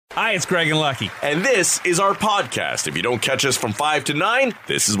Hi, it's Greg and Lucky. And this is our podcast. If you don't catch us from 5 to 9,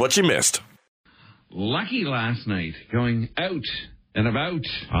 this is what you missed. Lucky last night, going out and about.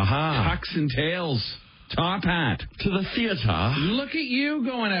 Tucks and tails, top hat. To the theater. Look at you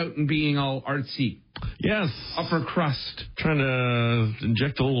going out and being all artsy. Yes. Upper crust. Trying to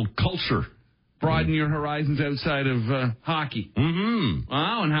inject a little culture. Broaden your horizons outside of hockey. Mm-hmm.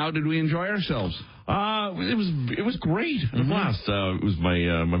 Wow, and how did we enjoy ourselves? It was great. It was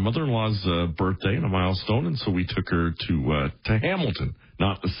my mother-in-law's birthday and a milestone, and so we took her to Hamilton,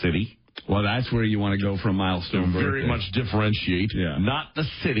 not the city. Well, that's where you want to go for a milestone birthday. Very much differentiate, not the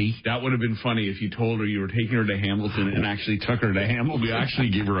city. That would have been funny if you told her you were taking her to Hamilton and actually took her to Hamilton. We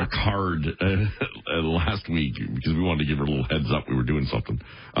actually gave her a card last week because we wanted to give her a little heads up we were doing something.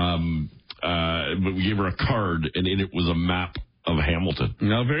 But we gave her a card, and in it was a map of Hamilton.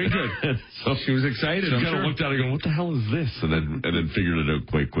 No, very good. So she was excited. She kind of looked at it and go, what the hell is this? And then figured it out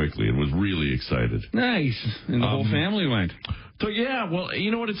quite quickly and was really excited. Nice. And the whole family went. So, yeah, well, you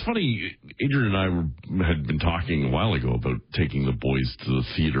know what? It's funny. Adrian and I had been talking a while ago about taking the boys to the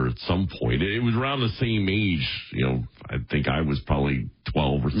theater at some point. It was around the same age. You know, I think I was probably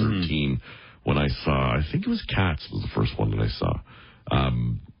 12 or 13 when I saw, I think it was Cats was the first one that I saw.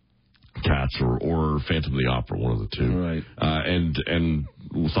 Cats or Phantom of the Opera, one of the two. Right. And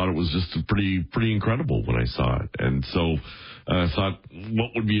thought it was just pretty incredible when I saw it. And so I thought,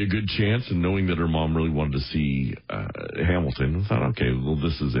 what would be a good chance? And knowing that her mom really wanted to see Hamilton, I thought, okay, well,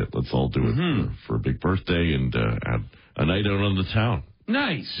 this is it. Let's all do it for a big birthday and have a night out on the town.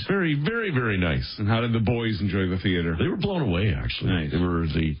 Nice. Very, very, very nice. And how did the boys enjoy the theater? They were blown away, actually.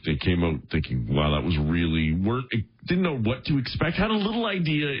 Nice. They came out thinking, wow, that was really, didn't know what to expect. Had a little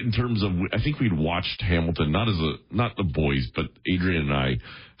idea in terms of, I think we'd watched Hamilton, not the boys, but Adrian and I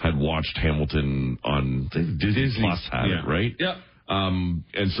had watched Hamilton on Disney Plus had it, right? Yep.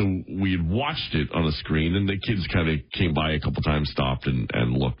 And so we had watched it on a screen, and the kids kind of came by a couple times, stopped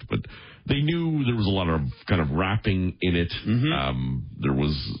and looked, but they knew there was a lot of kind of rapping in it. There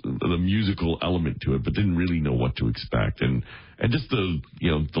was the musical element to it, but didn't really know what to expect. And just the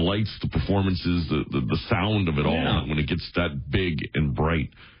lights, the performances, the sound of it all when it gets that big and bright,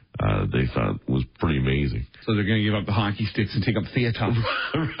 they thought was pretty amazing. So they're going to give up the hockey sticks and take up theater.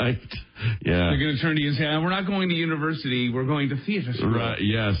 Right. Yeah. They're going to turn to you and say, we're not going to university, we're going to theater school. Right.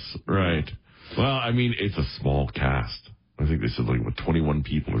 Yes. Right. Well, I mean, it's a small cast. I think they said 21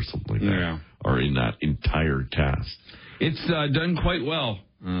 people or something like that are in that entire cast. It's done quite well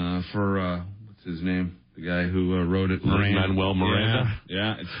for, what's his name? The guy who wrote it. Manuel Miranda.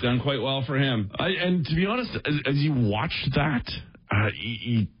 Yeah, it's done quite well for him. And to be honest, as you watch that,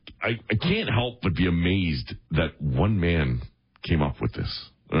 I can't help but be amazed that one man came up with this.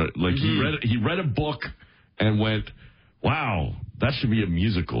 He read a book and went, wow, that should be a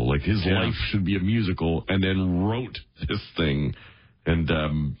musical. Like, his life should be a musical, and then wrote this thing. And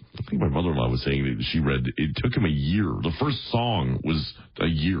I think my mother-in-law was saying that she read, it took him a year. The first song was a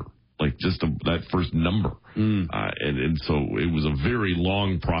year, like just that first number. And so it was a very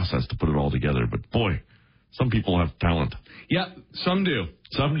long process to put it all together. But, boy, some people have talent. Yep, some do.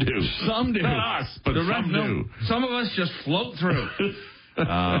 Some do. Some do. Not us, but some do. Some of us just float through.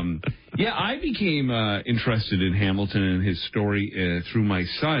 I became interested in Hamilton and his story through my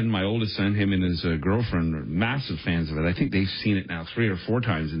son, my oldest son. Him and his girlfriend are massive fans of it. I think they've seen it now 3 or 4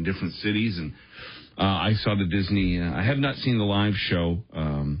 times in different cities. And I saw the Disney. I have not seen the live show.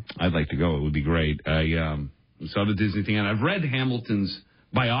 I'd like to go. It would be great. I saw the Disney thing, and I've read Hamilton's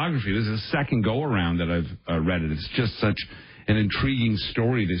biography. This is the second go-around that I've read it. It's just such an intriguing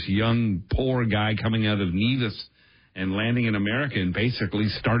story. This young, poor guy coming out of Nevis and landing in America and basically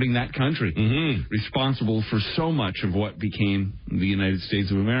starting that country, responsible for so much of what became the United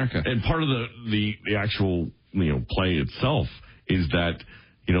States of America. And part of the actual play itself is that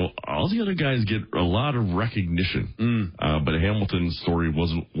all the other guys get a lot of recognition, but Hamilton's story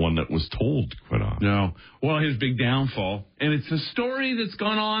wasn't one that was told quite often. No. Well, his big downfall, and it's a story that's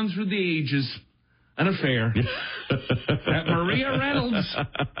gone on through the ages. An affair. That Maria Reynolds.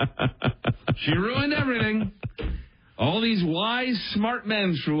 She ruined everything. All these wise, smart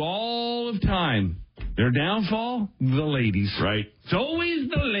men through all of time. Their downfall? The ladies. Right. It's always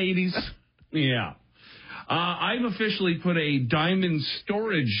the ladies. Yeah. I've officially put a diamond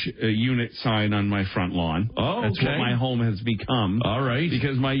storage unit sign on my front lawn. Oh, That's what my home has become. All right.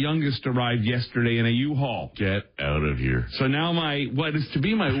 Because my youngest arrived yesterday in a U-Haul. Get out of here. So now what is to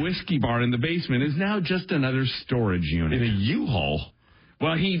be my whiskey bar in the basement is now just another storage unit. In a U-Haul?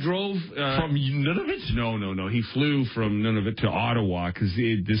 Well, he drove... from Nunavut? No. He flew from Nunavut to Ottawa because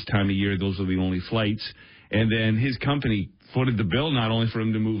this time of year, those are the only flights. And then his company footed the bill not only for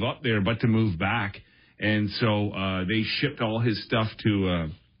him to move up there, but to move back. And so they shipped all his stuff to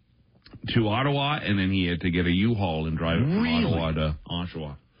Ottawa, and then he had to get a U-Haul and drive it from Ottawa to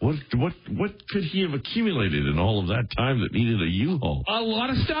Oshawa. What could he have accumulated in all of that time that needed a U-Haul? A lot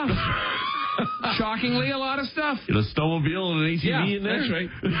of stuff. Shockingly, a lot of stuff. In a snowmobile and an ATV in there? That's right.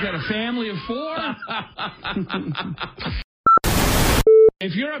 He's got a family of 4.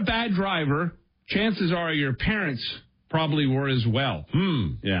 If you're a bad driver, chances are your parents probably were as well.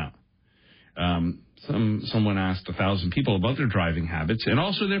 Yeah. Someone asked 1,000 people about their driving habits and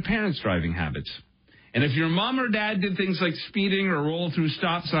also their parents' driving habits. And if your mom or dad did things like speeding or roll through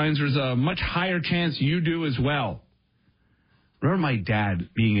stop signs, there's a much higher chance you do as well. Remember my dad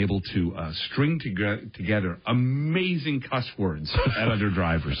being able to string together amazing cuss words at other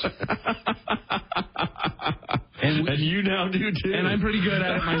drivers. And you now do too. And I'm pretty good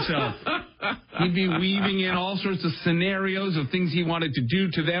at it myself. He'd be weaving in all sorts of scenarios of things he wanted to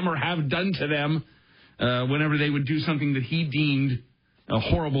do to them or have done to them whenever they would do something that he deemed a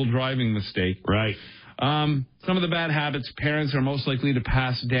horrible driving mistake. Right. Some of the bad habits parents are most likely to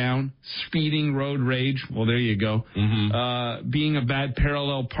pass down. Speeding, road rage. Well, there you go. Being a bad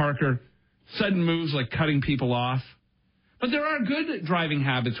parallel parker. Sudden moves like cutting people off. But there are good driving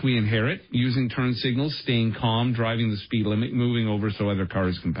habits we inherit. Using turn signals, staying calm, driving the speed limit, moving over so other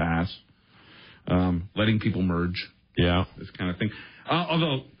cars can pass. Letting people merge. Yeah. This kind of thing.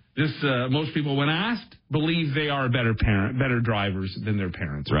 Although most people, when asked, believe they are better drivers than their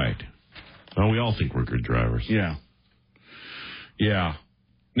parents. Right. Well, we all think we're good drivers. Yeah. Yeah.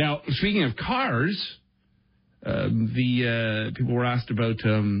 Now, speaking of cars, the people were asked about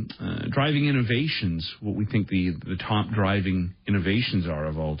driving innovations, what we think the top driving innovations are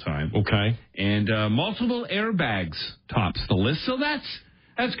of all time. Okay. And multiple airbags tops the list. So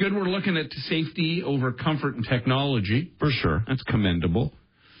that's good. We're looking at safety over comfort and technology. For sure. That's commendable.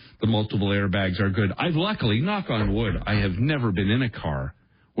 The multiple airbags are good. I've luckily, knock on wood, I have never been in a car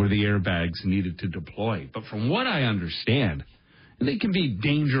where the airbags needed to deploy. But from what I understand, they can be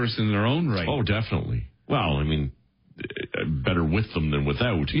dangerous in their own right. Oh, definitely. Well, I mean, better with them than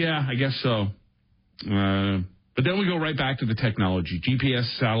without. Yeah, I guess so. But then we go right back to the technology.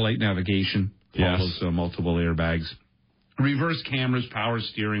 GPS, satellite navigation, follows multiple airbags. Reverse cameras, power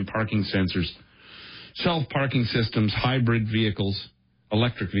steering, parking sensors, self-parking systems, hybrid vehicles,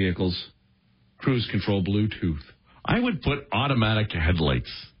 electric vehicles, cruise control, Bluetooth. I would put automatic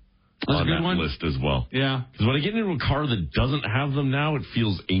headlights on that list as well. Yeah. Because when I get into a car that doesn't have them now, it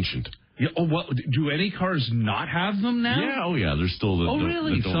feels ancient. Yeah, do any cars not have them now? Yeah, yeah. There's still the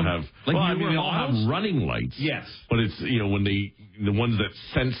really? that don't have. Like well, I mean, they all have running lights. Yes, but it's when the ones that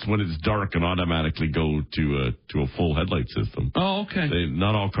sense when it's dark and automatically go to a full headlight system. Oh, okay.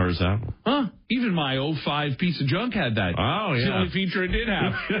 Not all cars have them. Huh? Even my 05 piece of junk had that. Oh, yeah. It's the only feature it did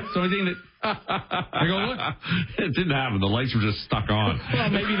have. So I think that. I go, look. It didn't happen. The lights were just stuck on. Well,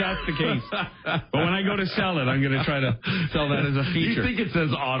 maybe that's the case. But when I go to sell it, I'm going to try to sell that as a feature. You think it says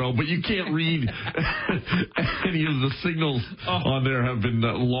auto, but you can't read any of the signals on there have been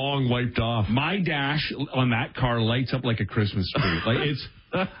long wiped off. My dash on that car lights up like a Christmas tree. Like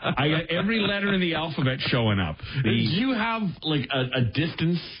I got every letter in the alphabet showing up. Do you have like a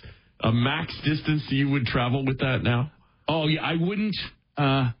distance, a max distance you would travel with that now? Oh, yeah, I wouldn't.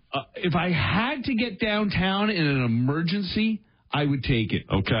 If I had to get downtown in an emergency, I would take it.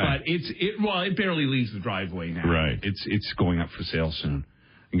 Okay. But it barely leaves the driveway now. Right. It's going up for sale soon.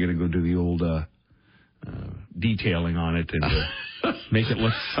 I'm going to go do the old detailing on it and make it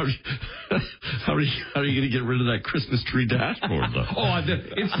look. How are you going to get rid of that Christmas tree dashboard, though?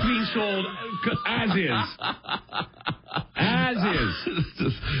 It's being sold as is. As is.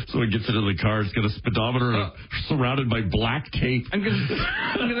 So it gets into the car, it's got a speedometer surrounded by black tape. I'm gonna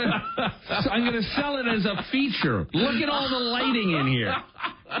sell it as a feature. Look at all the lighting in here.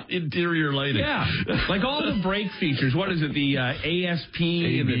 Interior lighting. Yeah. Like all the brake features. What is it? The ASP?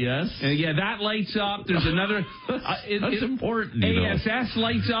 ABS? Yeah, that lights up. There's another. That's important. ASS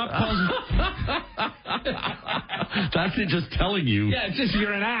lights up. That's it just telling you. Yeah, it's just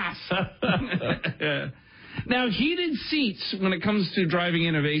you're an ass. Now, heated seats, when it comes to driving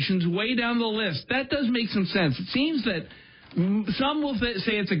innovations, way down the list. That does make some sense. It seems that some will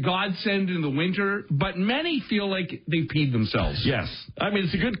say it's a godsend in the winter, but many feel like they've peed themselves. Yes. I mean,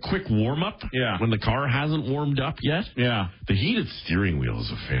 it's a good quick warm-up. Yeah. When the car hasn't warmed up yet. Yeah. The heated steering wheel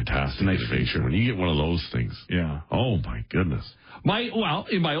is a fantastic innovation. When you get one of those things. Yeah. Oh, my goodness.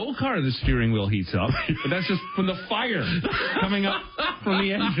 In my old car, the steering wheel heats up, but that's just from the fire coming up from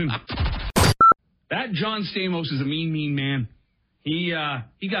the engine. That John Stamos is a mean, mean man. He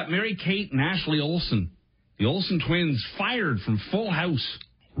got Mary Kate and Ashley Olsen The Olsen twins fired from Full House.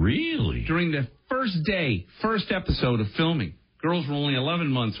 Really? During the first episode of filming. Girls were only 11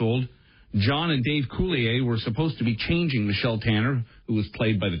 months old. John and Dave Coulier were supposed to be changing Michelle Tanner, who was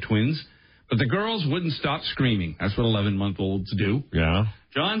played by the twins. But the girls wouldn't stop screaming. That's what 11-month-olds do. Yeah.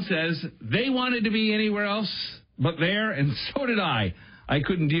 John says they wanted to be anywhere else but there, and so did I. I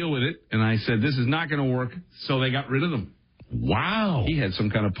couldn't deal with it, and I said, this is not going to work, so they got rid of them. Wow. He had some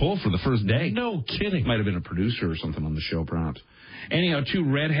kind of pull for the first day. No kidding. Might have been a producer or something on the show, perhaps. Anyhow, 2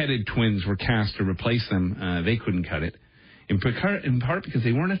 redheaded twins were cast to replace them. They couldn't cut it, in part because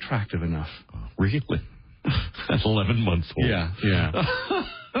they weren't attractive enough. Really? That's 11 months old. Yeah.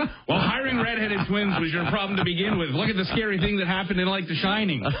 Well, hiring redheaded twins was your problem to begin with. Look at the scary thing that happened in, like, The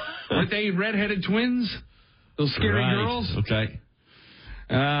Shining. Weren't they redheaded twins? Those scary girls? Okay.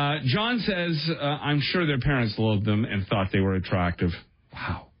 John says, I'm sure their parents loved them and thought they were attractive.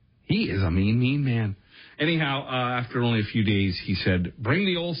 Wow. He is a mean, mean man. Anyhow, after only a few days, he said, bring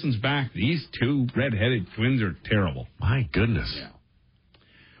the Olsens back. These 2 redheaded twins are terrible. My goodness. Yeah.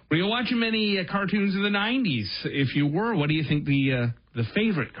 Were you watching many cartoons in the 90s? If you were, what do you think the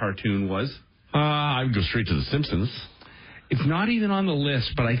favorite cartoon was? I would go straight to The Simpsons. It's not even on the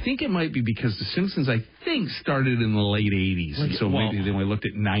list, but I think it might be because The Simpsons, I think, started in the late 80s. So maybe they only looked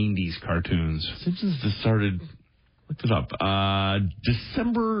at 90s cartoons. Simpsons started, looked it up,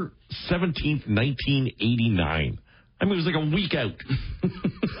 December 17th, 1989. I mean, it was like a week out.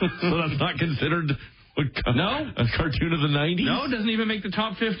 So that's not considered a cartoon of the 90s? No, it doesn't even make the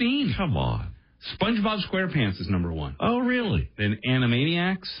top 15. Come on. SpongeBob SquarePants is number 1. Oh, really? Then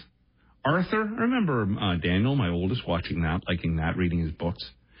Animaniacs. Arthur, I remember Daniel, my oldest, watching that, liking that, reading his books.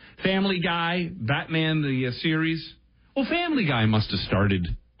 Family Guy, Batman, the series. Well, Family Guy must have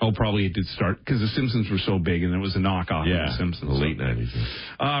started. Oh, probably it did start because The Simpsons were so big and there was a knockoff of The Simpsons. The late 90s.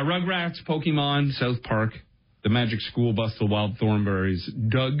 Rugrats, Pokemon, South Park, The Magic School Bus, The Wild Thornberrys,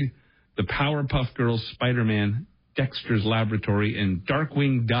 Doug, The Powerpuff Girls, Spider-Man, Dexter's Laboratory, and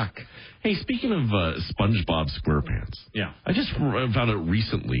Darkwing Duck. Hey, speaking of SpongeBob SquarePants, I just found out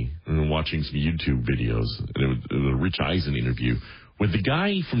recently, watching some YouTube videos, and it was a Rich Eisen interview with the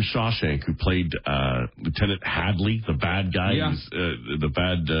guy from Shawshank who played Lieutenant Hadley, the bad guy,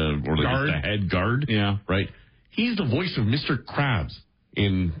 the head guard. Yeah, right. He's the voice of Mr. Krabs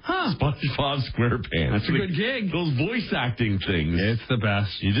in SpongeBob SquarePants. That's a good gig. Those voice acting things. It's the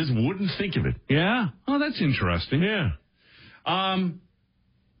best. You just wouldn't think of it. Yeah. Oh, that's interesting. Yeah.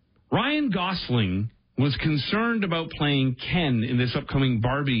 Ryan Gosling was concerned about playing Ken in this upcoming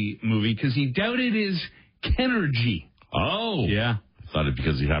Barbie movie because he doubted his Kenergy. Oh. Yeah. I thought it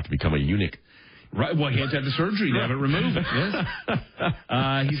because he'd have to become a eunuch. Right. Well, he had to have the surgery to have it removed. Yes.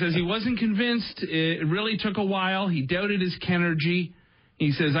 He says he wasn't convinced. It really took a while. He doubted his Kenergy.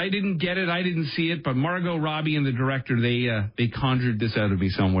 He says, I didn't get it, I didn't see it, but Margot Robbie and the director, they conjured this out of me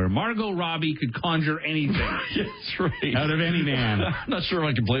somewhere. Margot Robbie could conjure anything. That's right. Out of any man. I'm not sure if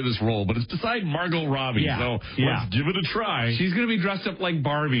I can play this role, but it's beside Margot Robbie, so let's give it a try. She's going to be dressed up like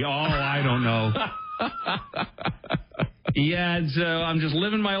Barbie. Oh, I don't know. I'm just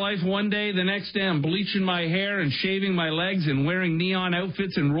living my life one day. The next day, I'm bleaching my hair and shaving my legs and wearing neon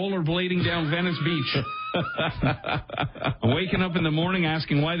outfits and rollerblading down Venice Beach. I'm waking up in the morning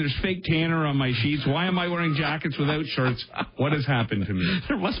asking why there's fake tanner on my sheets. Why am I wearing jackets without shirts? What has happened to me?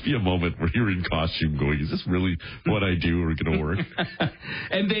 There must be a moment where you're in costume going, is this really what I do or going to work?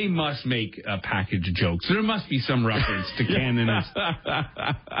 And they must make package jokes. There must be some reference to Ken and his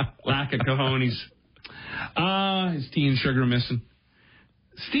lack of cojones. Is tea and sugar missing?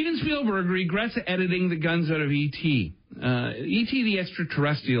 Steven Spielberg regrets editing the guns out of E.T. E.T. the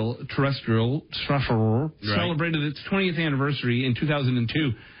Extraterrestrial celebrated its 20th anniversary in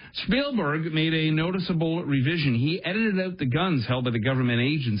 2002. Spielberg made a noticeable revision. He edited out the guns held by the government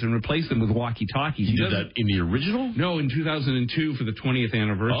agents and replaced them with walkie-talkies. He did that in the original? No, in 2002 for the 20th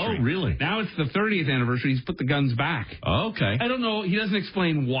anniversary. Oh, really? Now it's the 30th anniversary. He's put the guns back. Oh, okay. I don't know. He doesn't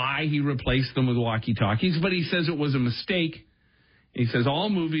explain why he replaced them with walkie-talkies, but he says it was a mistake. He says all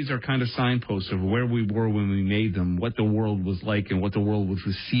movies are kind of signposts of where we were when we made them, what the world was like, and what the world was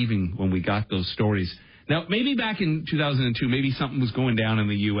receiving when we got those stories. Now, maybe back in 2002, maybe something was going down in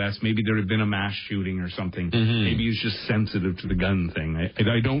the U.S. Maybe there had been a mass shooting or something. Mm-hmm. Maybe he was just sensitive to the gun thing.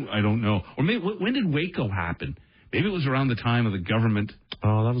 I don't know. Or maybe, when did Waco happen? Maybe it was around the time of the government.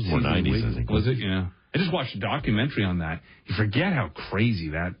 Oh, that was more 90s, I think. Was it? Yeah. I just watched a documentary on that. You forget how crazy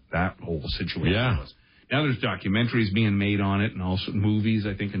that whole situation was. Now there's documentaries being made on it and also movies.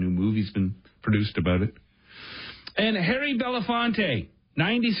 I think a new movie's been produced about it. And Harry Belafonte,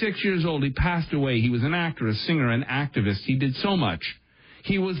 96 years old, he passed away. He was an actor, a singer, an activist. He did so much.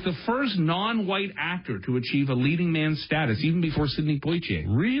 He was the first non-white actor to achieve a leading man status, even before Sidney Poitier.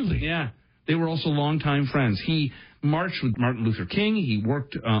 Really? Yeah. They were also longtime friends. He marched with Martin Luther King. He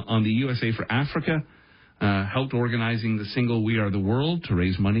worked on the USA for Africa, helped organizing the single We Are the World to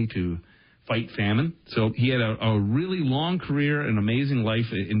raise money to fight famine. So he had a really long career, an amazing life,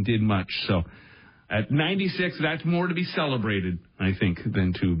 and did much. So at 96, that's more to be celebrated, I think,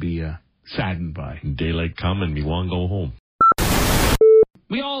 than to be saddened by. Daylight come and me want to go home.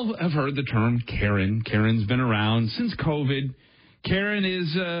 We all have heard the term Karen. Karen's been around since COVID. Karen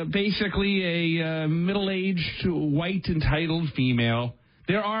is basically a middle-aged, white, entitled female.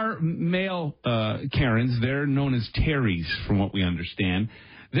 There are male Karens. They're known as Terrys, from what we understand.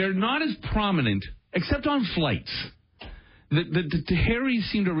 They're not as prominent, except on flights. The Harrys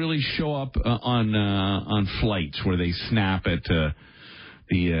seem to really show up on flights where they snap at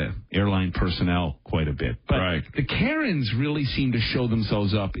the airline personnel quite a bit. But right. The Karens really seem to show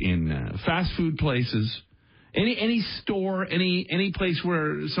themselves up in fast food places, any store, any place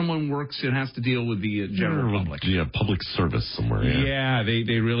where someone works and has to deal with the general public. Yeah, public service somewhere. Yeah,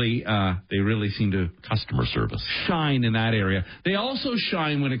 they really seem to customer service shine in that area. They also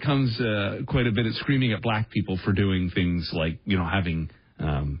shine when it comes quite a bit at screaming at black people for doing things like having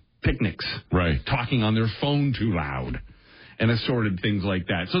picnics, right? Talking on their phone too loud, and assorted things like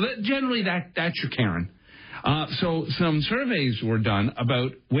that. So generally that's your Karen. So some surveys were done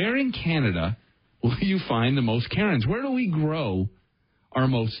about where in Canada will you find the most Karens? Where do we grow our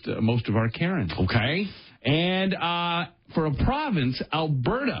most of our Karens? Okay. And for a province,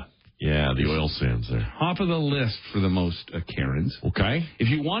 Alberta. Yeah, the oil sands there. Top of the list for the most Karens. Okay. If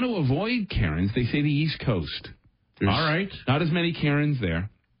you want to avoid Karens, they say the East Coast. There's all right. Not as many Karens there.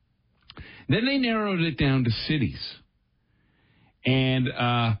 Then they narrowed it down to cities. And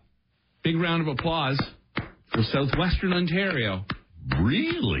big round of applause for southwestern Ontario.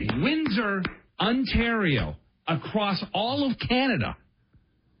 Really? Windsor, Ontario, across all of Canada,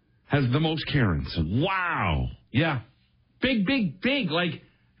 has the most Karens. Wow. Yeah. Big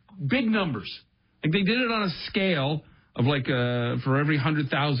numbers. Like they did it on a scale of for every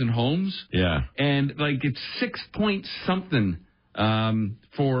 100,000 homes. Yeah. And it's 6 point something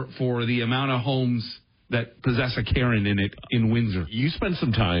for the amount of homes that possess a Karen in it in Windsor. You spent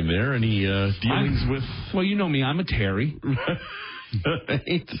some time there. Any dealings with... Well, you know me. I'm a Terry.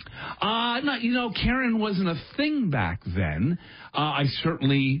 Karen wasn't a thing back then. I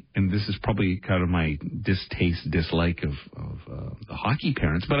certainly, and this is probably kind of my dislike of the hockey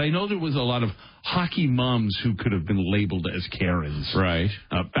parents, but I know there was a lot of hockey moms who could have been labeled as Karens, right?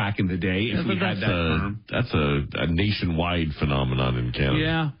 Back in the day, if we had that term. That's a nationwide phenomenon in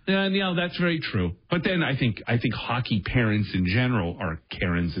Canada. Yeah, that's very true. But then I think hockey parents in general are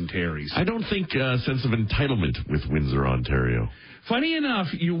Karens and Terrys. I don't think a sense of entitlement with Windsor, Ontario. Funny enough,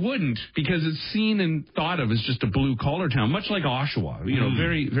 you wouldn't, because it's seen and thought of as just a blue-collar town, much like Oshawa.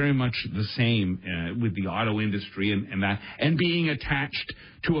 Very, very much the same with the auto industry and that, and being attached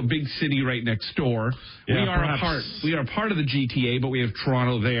to a big city right next door. Yeah, we are part of the GTA, but we have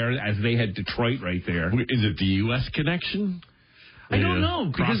Toronto there, as they had Detroit right there. Is it the U.S. connection? I don't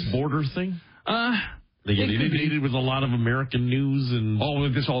know. Cross-border thing? They get inundated with a lot of American news and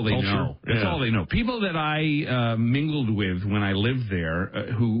that's all they know. That's all they know. People that I mingled with when I lived there,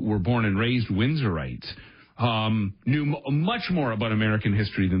 who were born and raised Windsorites, knew much more about American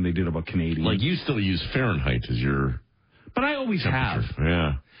history than they did about Canadian. Like you still use Fahrenheit as your... But I always have.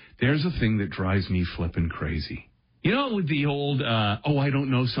 Yeah. There's a thing that drives me flippin' crazy. With the old, I don't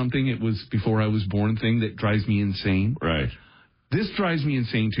know something, it was before I was born thing that drives me insane. Right. This drives me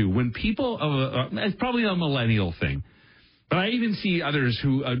insane, too. When people, it's probably a millennial thing, but I even see others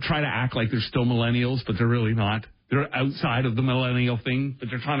who try to act like they're still millennials, but they're really not. They're outside of the millennial thing, but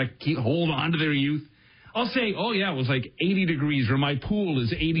they're trying to hold on to their youth. I'll say, it was 80 degrees, or my pool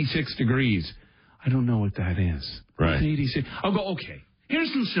is 86 degrees. I don't know what that is. Right. It's 86. I'll go, okay,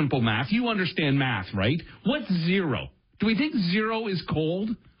 here's some simple math. You understand math, right? What's 0? Do we think 0 is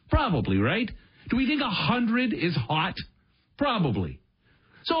cold? Probably, right? Do we think 100 is hot? Probably.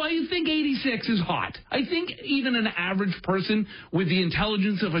 So I think 86 is hot. I think even an average person with the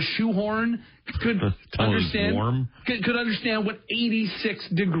intelligence of a shoehorn could understand could understand what 86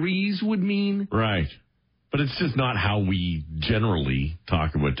 degrees would mean. Right. But it's just not how we generally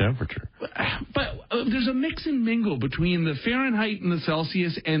talk about temperature. But there's a mix and mingle between the Fahrenheit and the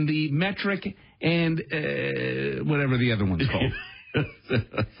Celsius and the metric and whatever the other one's called.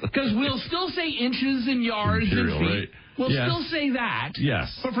 Because we'll still say inches and yards and feet. Right. We'll still say that.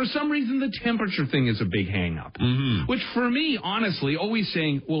 Yes. But for some reason, the temperature thing is a big hang-up. Mm-hmm. Which, for me, honestly, always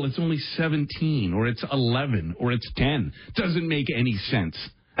saying, well, it's only 17, or it's 11, or it's 10, doesn't make any sense.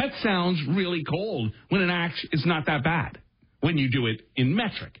 That sounds really cold when it's not that bad when you do it in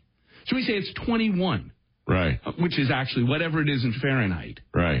metric. So we say it's 21. Right. Which is actually whatever it is in Fahrenheit.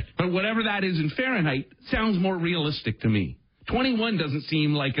 Right. But whatever that is in Fahrenheit sounds more realistic to me. 21 doesn't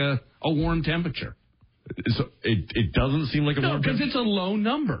seem like a warm temperature. So it doesn't seem like a warm temperature? No, because it's a low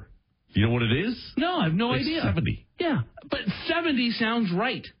number. You know what it is? No, I have no It's idea. 70. Yeah, but 70 sounds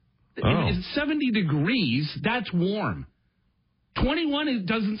right. Oh. If it's 70 degrees, that's warm. 21, it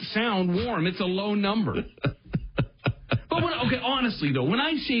doesn't sound warm. It's a low number. But honestly, though, when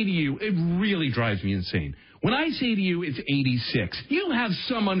I say to you, it really drives me insane. When I say to you it's 86, you have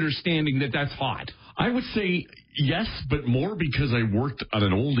some understanding that that's hot. I would say yes, but more because I worked at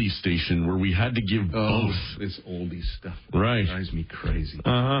an oldie station where we had to give both. This oldie stuff. Right. Drives me crazy.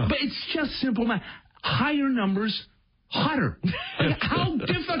 Uh-huh. But it's just simple math. Higher numbers, hotter. How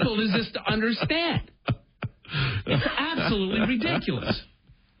difficult is this to understand? It's absolutely ridiculous.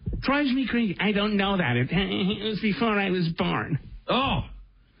 Drives me crazy. I don't know that. It was before I was born. Oh.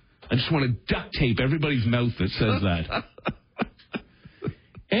 I just want to duct tape everybody's mouth that says that.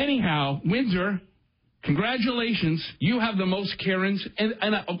 Anyhow, Windsor, congratulations. You have the most Karens. And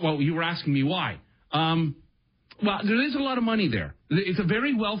you were asking me why. Well, there is a lot of money there. It's a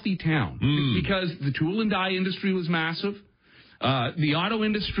very wealthy town because the tool and die industry was massive. The auto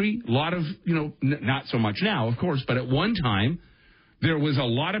industry, a lot of, not so much now, of course, but at one time, there was a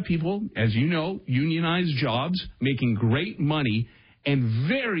lot of people, as you know, unionized jobs, making great money and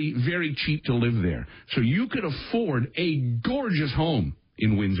very, very cheap to live there. So you could afford a gorgeous home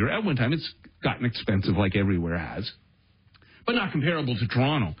in Windsor. At one time, it's gotten expensive like everywhere has, but not comparable to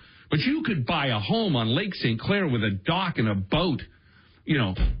Toronto. But you could buy a home on Lake St. Clair with a dock and a boat,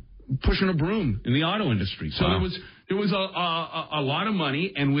 pushing a broom in the auto industry. So there was a lot of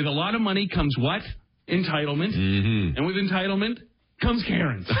money, and with a lot of money comes what? Entitlement. Mm-hmm. And with entitlement comes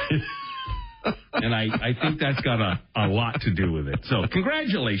Karens. And I think that's got a lot to do with it. So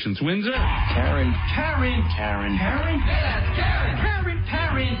congratulations, Windsor. Karen. Karen. Yes,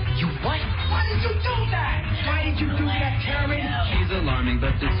 Karen. You what? Why did you do that? Why did you do that, Karen? She's alarming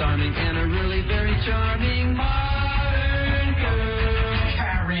but disarming and a really very charming modern girl.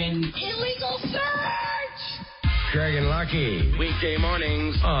 Karen. Illegal search! Craig and Lucky. Weekday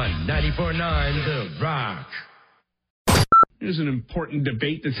mornings On 94.9 The Rock. Here's an important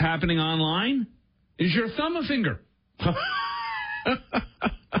debate that's happening online. Is your thumb a finger?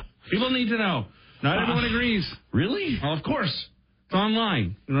 People need to know. Not everyone agrees. Really? Well, of course. It's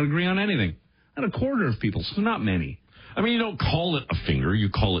online. You don't agree on anything. Not a quarter of people, so not many. I mean, you don't call it a finger. You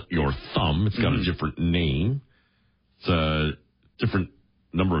call it your thumb. It's got a different name. It's a different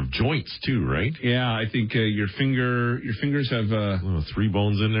number of joints, too, right? Yeah, I think your fingers have 3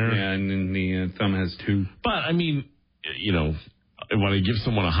 bones in there. Yeah, and then the thumb has 2. But, I mean, when I give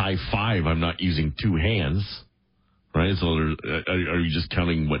someone a high five, I'm not using 2 hands, right? So are you just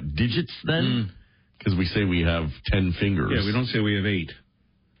counting what digits then? Because we say we have 10 fingers. Yeah, we don't say we have 8.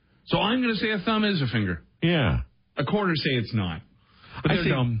 So I'm going to say a thumb is a finger. Yeah. A quarter say it's not. But they're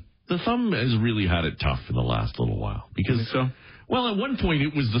dumb. The thumb has really had it tough in the last little while. Because, well, at one point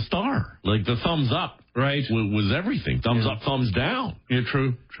it was the star. Like the thumbs up. Right. Was everything. Thumbs up, thumbs down. Yeah,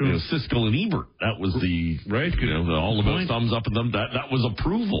 true. Siskel and Ebert. That was the, right. All about thumbs up and thumbs down. That was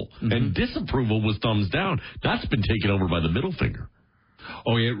approval. Mm-hmm. And disapproval was thumbs down. That's been taken over by the middle finger.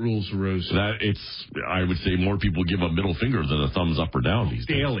 Oh, yeah, it rules the roost. I would say more people give a middle finger than a thumbs up or down these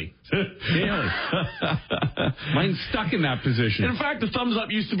days. Daily. Mine's stuck in that position. In fact, the thumbs up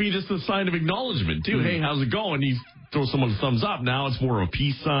used to be just a sign of acknowledgement, too. Hey, how's it going? You throw someone a thumbs up. Now it's more of a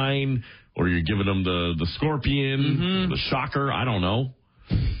peace sign, or you're giving them the scorpion, the shocker. I don't know.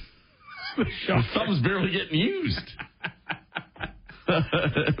 The thumb's barely getting used.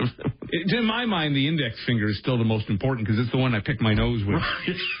 In my mind, the index finger is still the most important because it's the one I pick my nose with.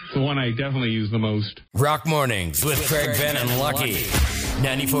 It's the one I definitely use the most. Rock Mornings with Craig, Ben, and Lucky.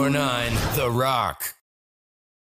 94.9 The Rock.